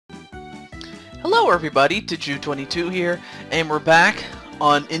Hello everybody, TehJew22 here, and we're back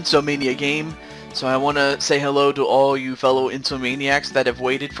on Insomania game. So I want to say hello to all you fellow Insomaniacs that have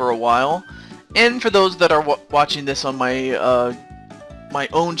waited for a while, and for those that are watching this on my my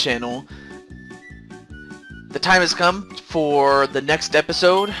own channel. The time has come for the next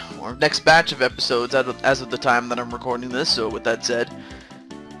episode, or next batch of episodes as of the time that I'm recording this. So with that said,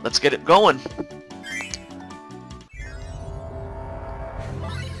 let's get it going.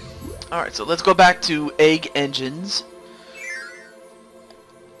 Alright, so let's go back to egg engines.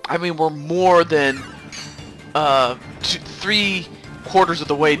 I mean, we're more than 3/4 of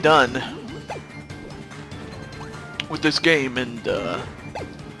the way done with this game, and let's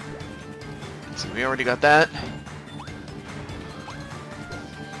see, we already got that.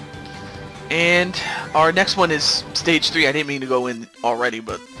 And our next one is stage 3. I didn't mean to go in already,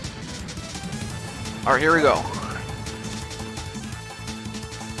 but alright, here we go.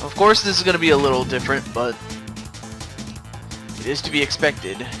 Of course, this is going to be a little different, but it is to be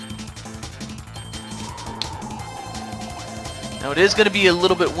expected. Now, it is going to be a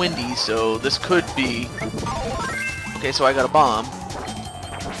little bit windy, so this could be... Okay, so I got a bomb.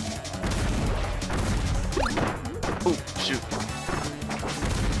 Oh, shoot.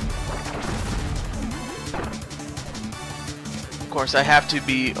 Of course, I have to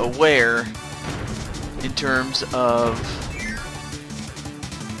be aware in terms of...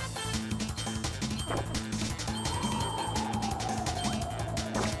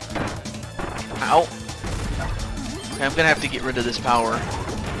 Ow. Okay, I'm gonna have to get rid of this power.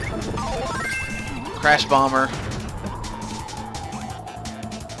 Crash bomber.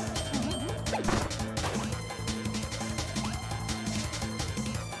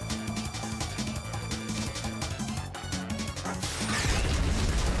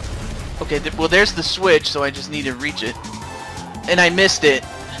 Okay, well there's the switch, so I just need to reach it. And I missed it.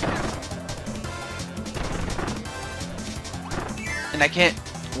 And I can't...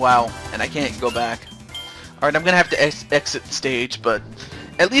 Wow, and I can't go back. Alright, I'm gonna have to exit the stage, but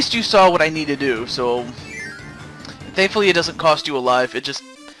at least you saw what I need to do, so thankfully it doesn't cost you a life, it just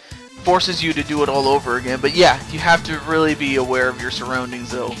forces you to do it all over again. But yeah, you have to really be aware of your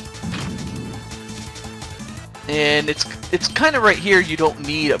surroundings though. And it's kind of right here, you don't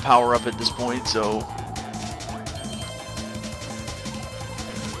need a power-up at this point, so...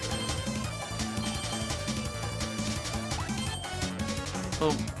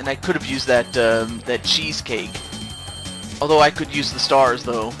 Oh, and I could have used that that cheesecake. Although I could use the stars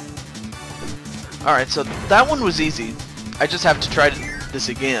though. Alright, so that one was easy. I just have to try this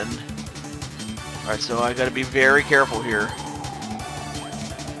again. Alright, so I gotta be very careful here.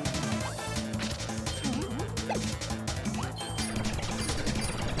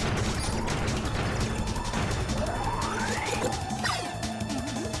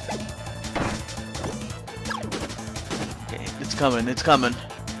 It's coming.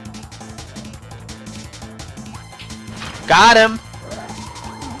 Got him!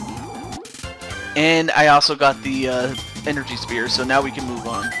 And I also got the energy sphere, so now we can move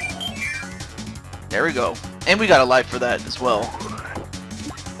on. There we go. And we got a life for that as well.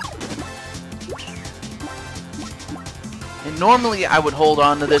 And normally I would hold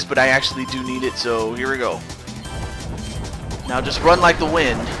on to this, but I actually do need it, so here we go. Now just run like the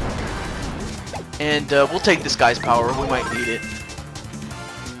wind. And we'll take this guy's power. We might need it.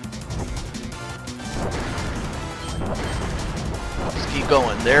 Just keep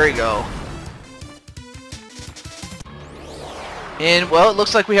going. There we go. And, well, it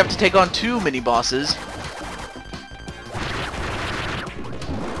looks like we have to take on 2 mini-bosses.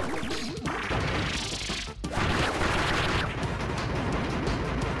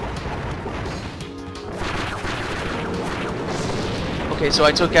 Okay, so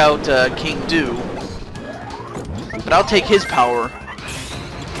I took out King Dew. But I'll take his power.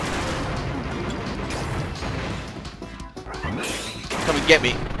 Come and get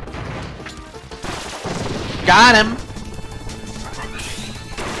me. Got him!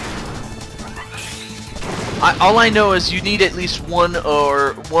 All I know is you need at least one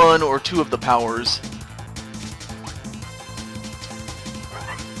or 2 of the powers.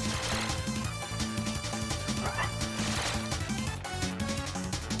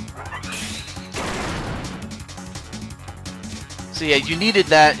 So yeah, you needed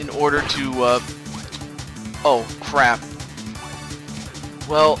that in order to, oh, crap.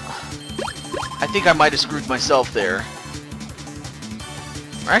 Well, I think I might have screwed myself there.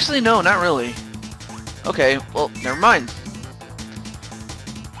 Or actually, no, not really. Okay, well, never mind.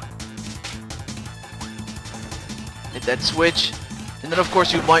 Hit that switch, and then of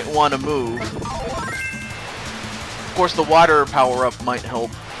course you might want to move. Of course, the water power-up might help.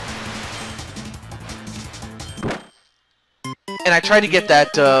 And I tried to get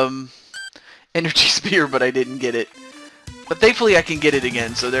that energy spear, but I didn't get it. But thankfully I can get it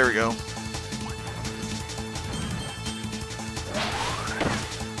again, so there we go.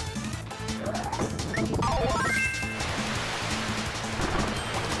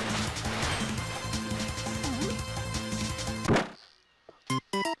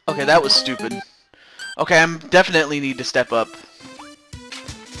 Okay, that was stupid. Okay, I definitely need to step up.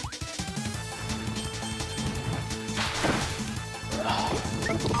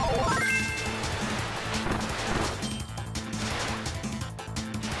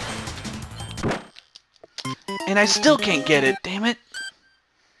 And I still can't get it, damn it.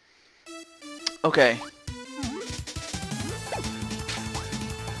 Okay.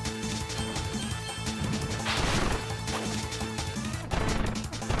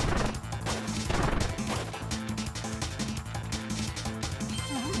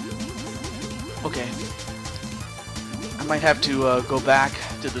 Okay. I might have to go back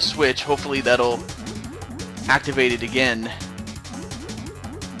to the switch. Hopefully that'll activate it again.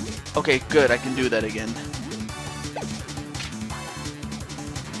 Okay, good. I can do that again.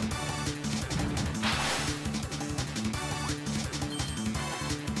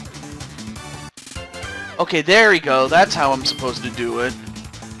 Okay, there we go. That's how I'm supposed to do it.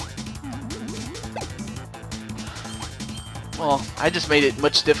 Well, I just made it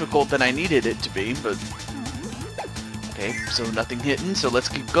much difficult than I needed it to be, but... Okay, so nothing hitting, so let's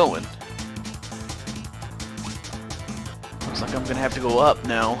keep going. Looks like I'm gonna have to go up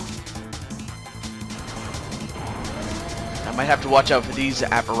now. I might have to watch out for these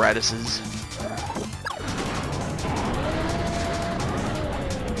apparatuses.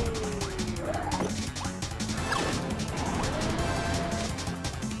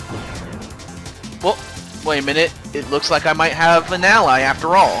 Well, wait a minute. It looks like I might have an ally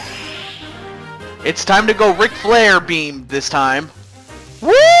after all. It's time to go Ric Flair beam this time.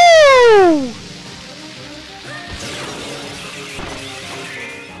 Woo!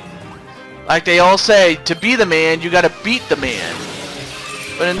 Like they all say, to be the man, you gotta beat the man.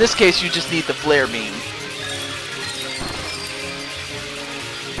 But in this case, you just need the flare beam.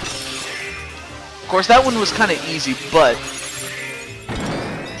 Of course, that one was kind of easy, but...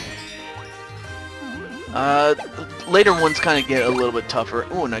 later ones kind of get a little bit tougher.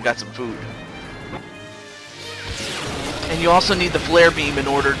 Ooh, and I got some food. And you also need the flare beam in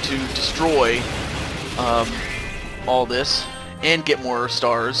order to destroy all this and get more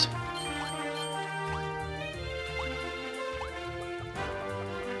stars.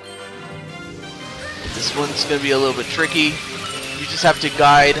 This one's going to be a little bit tricky. You just have to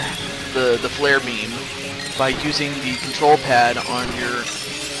guide the flare beam by using the control pad on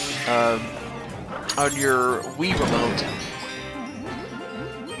your Wii remote,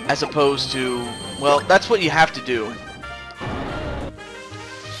 as opposed to, well, that's what you have to do.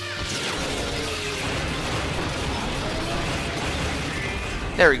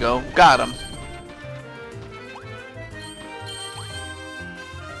 There we go, got him.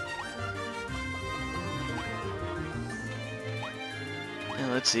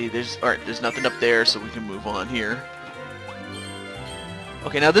 And let's see, there's nothing up there, so we can move on here.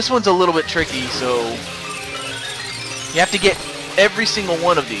 Okay, now this one's a little bit tricky, so you have to get every single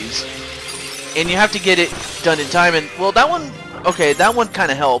one of these, and you have to get it done in time. And well, that one, okay, that one kind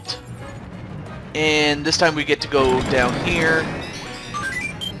of helped. And this time we get to go down here,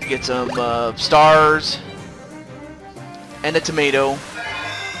 get some stars, and a tomato,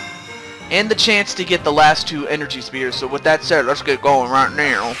 and the chance to get the last 2 energy spears. So with that said, let's get going right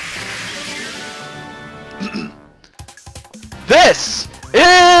now. This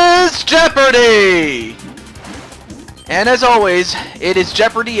is Jeopardy! And as always, it is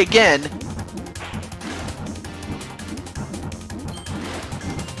Jeopardy again.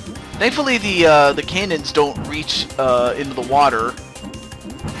 Thankfully the cannons don't reach into the water,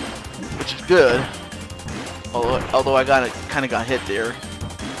 which is good. Although I kind of got hit there.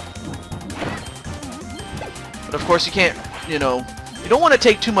 But of course you can't, you know, you don't want to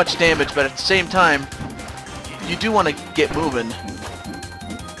take too much damage, but at the same time, you do want to get moving.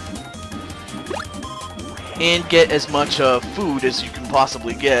 And get as much food as you can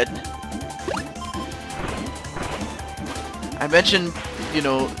possibly get. I mentioned, you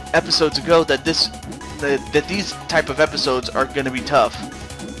know, episodes ago that that these type of episodes are going to be tough.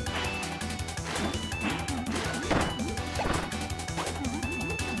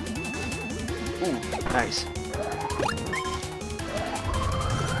 Ooh, nice.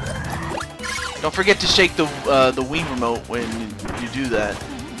 Don't forget to shake the Wii remote when you do that.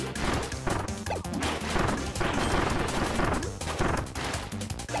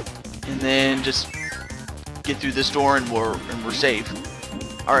 And then just get through this door and we're safe.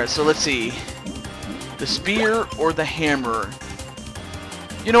 Alright, so let's see. The spear or the hammer?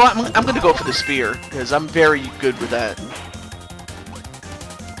 You know what? I'm gonna go for the spear, because I'm very good with that.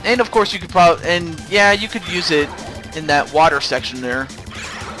 And of course you could probably, and yeah, you could use it in that water section there.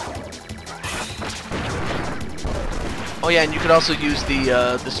 Oh yeah, and you could also use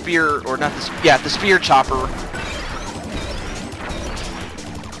the spear, or not the, yeah, the spear chopper.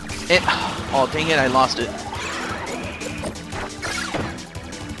 It, oh dang it, I lost it.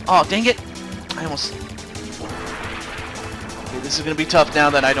 Oh dang it, I almost. Okay, this is gonna be tough now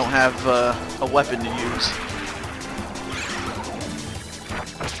that I don't have a weapon to use.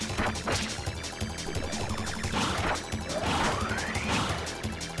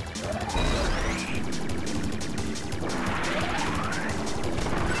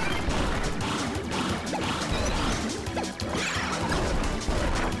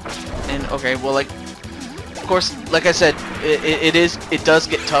 And okay, well, like, of course, like I said, it does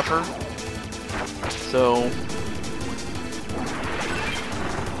get tougher. So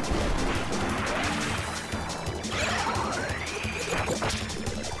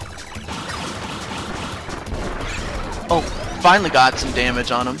oh, finally got some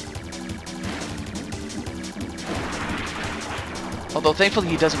damage on him. Although thankfully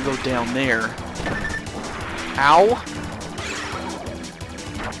he doesn't go down there. Ow.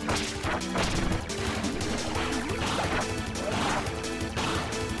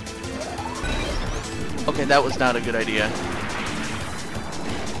 Okay, that was not a good idea.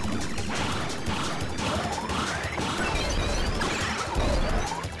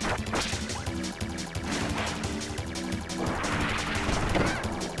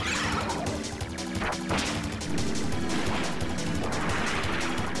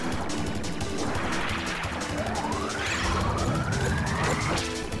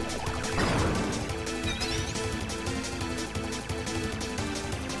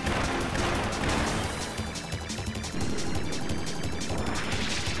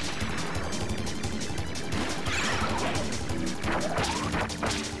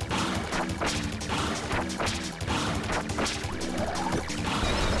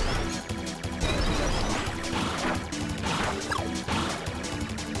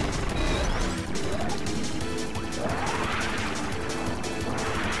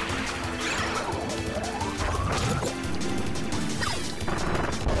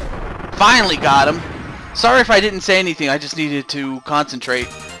 Finally got him. Sorry if I didn't say anything, I just needed to concentrate.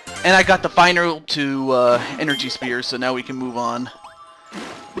 And I got the final 2 energy spears, so now we can move on.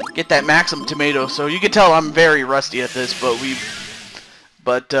 Get that maximum tomato. So you can tell I'm very rusty at this,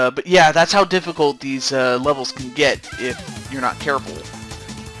 but yeah, that's how difficult these levels can get if you're not careful.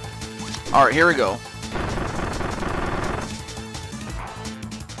 Alright, here we go.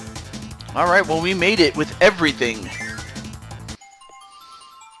 Alright, well, we made it with everything.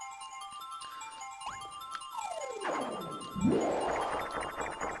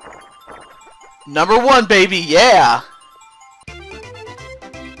 Number 1, baby, yeah!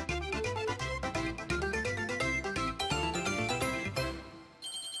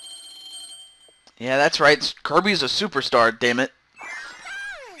 Yeah, that's right. Kirby's a superstar, damn it.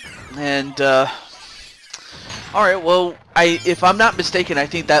 And, alright, well, if I'm not mistaken, I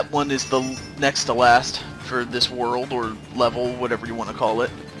think that one is the next to last for this world, or level, whatever you want to call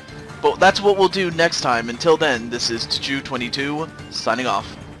it. But that's what we'll do next time. Until then, this is TehJew22, signing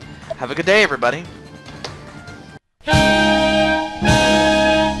off. Have a good day, everybody.